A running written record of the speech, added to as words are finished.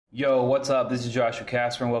Yo, what's up? This is Joshua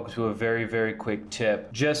Casper and welcome to a very quick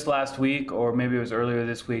tip. Just last week, or maybe it was earlier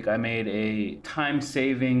this week, I made a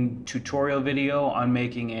time-saving tutorial video on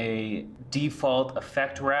making a default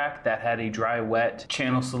effect rack that had a dry-wet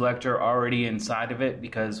channel selector already inside of it,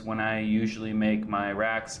 because when I usually make my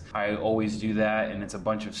racks, I always do that, and it's a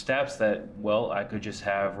bunch of steps that, well, I could just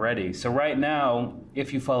have ready. So right now,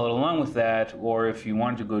 if you followed along with that, or if you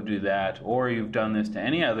wanted to go do that, or you've done this to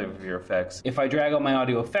any other of your effects, if I drag out my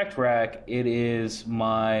audio effect rack, it is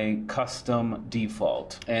my custom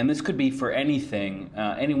default. And this could be for anything,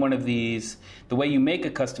 any one of these. The way you make a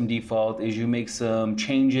custom default is you make some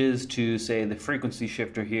changes to, say, the frequency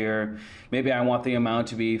shifter here. Maybe I want the amount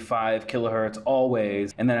to be 5 kilohertz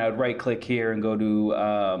always, and then I would right click here and go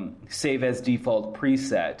to save as default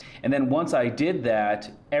preset. And then once I did that,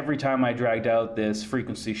 every time I dragged out this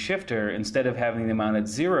frequency shifter, instead of having the amount at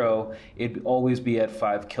 0, it'd always be at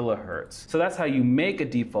 5 kilohertz. So that's how you make a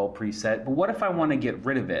default preset. But what if I want to get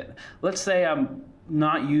rid of it? Let's say I'm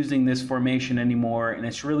not using this formation anymore and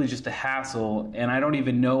it's really just a hassle and I don't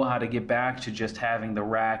even know how to get back to just having the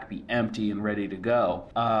rack be empty and ready to go.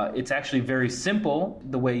 It's actually very simple.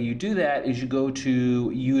 The way you do that is you go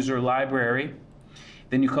to user library,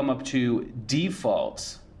 then you come up to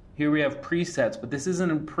defaults. Here we have presets, but this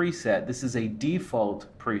isn't a preset, this is a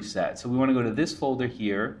default preset. So we want to go to this folder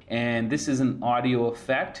here, and this is an audio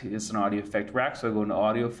effect. It's an audio effect rack, so I go into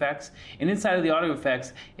audio effects. And inside of the audio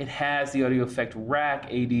effects, it has the audio effect rack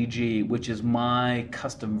ADG, which is my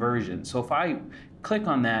custom version. So if I click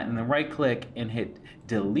on that and then right click and hit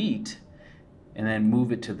delete, and then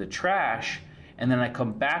move it to the trash, and then I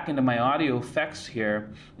come back into my audio effects here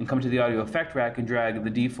and come to the audio effect rack and drag the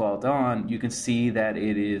default on, you can see that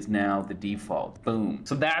it is now the default. Boom.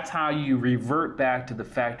 So that's how you revert back to the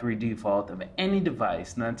factory default of any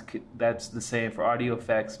device. And that's the same for audio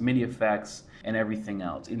effects, MIDI effects, and everything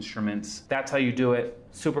else, instruments. That's how you do it.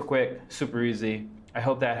 Super quick, super easy. I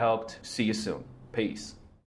hope that helped. See you soon. Peace.